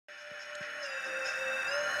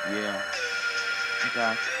Yeah.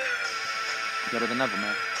 Okay. Better than ever,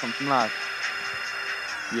 man. Come from live.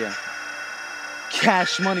 Yeah.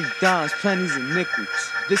 Cash, money, dimes, pennies, and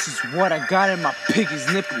nickels. This is what I got in my piggy's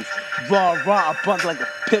nipples. Raw, I bunk like a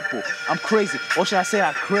pitbull. I'm crazy, or should I say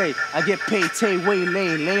I crave? I get paid, way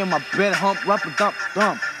lay on my bed, hump, rump, dump.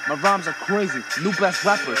 My rhymes are crazy. New best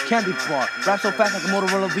rappers, candy bar. Rap so fast like a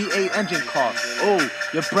Motorola V8 engine car. Oh,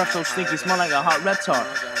 your breath so stinky, smell like a hot reptar.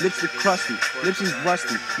 Lipstick crusty, lipstick's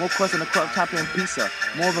rusty. More crust than a cup topping pizza.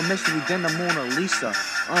 More of a mystery than the Mona Lisa.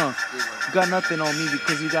 You got nothing on me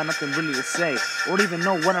because you got nothing really to say. Or even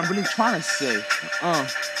know what I'm really trying to say.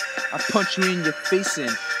 I punch you in your face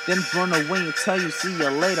and then run away and tell you see you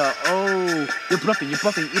later. Oh, you're bluffing, eat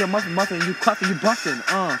a muffin, you coughing, you buffing.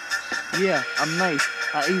 Yeah, I'm nice.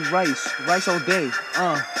 I eat rice all day.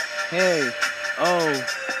 Hey,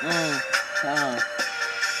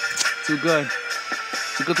 too good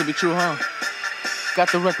to be true, huh? Got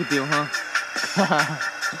the record deal, huh?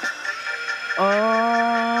 Oh,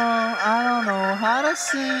 I don't know how to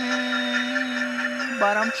sing,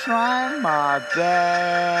 but I'm trying my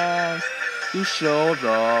best to show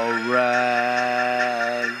the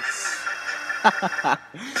rest.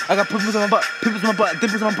 I got pimples on my butt, dimples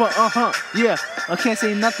on my butt, yeah. I can't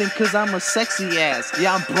say nothing cause I'm a sexy ass.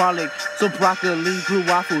 Yeah, I'm brolic, so broccoli, blue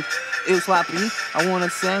waffles, it was sloppy. I want a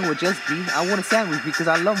sandwich, just be. I want a sandwich because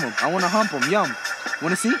I love them. I want to hump them, yum.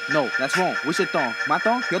 Wanna see? No, that's wrong. What's your thong? My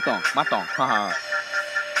thong? Your thong? My thong. Haha.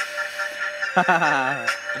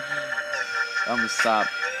 I'ma stop.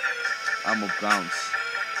 I'ma bounce.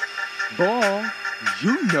 Ball,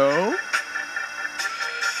 you know.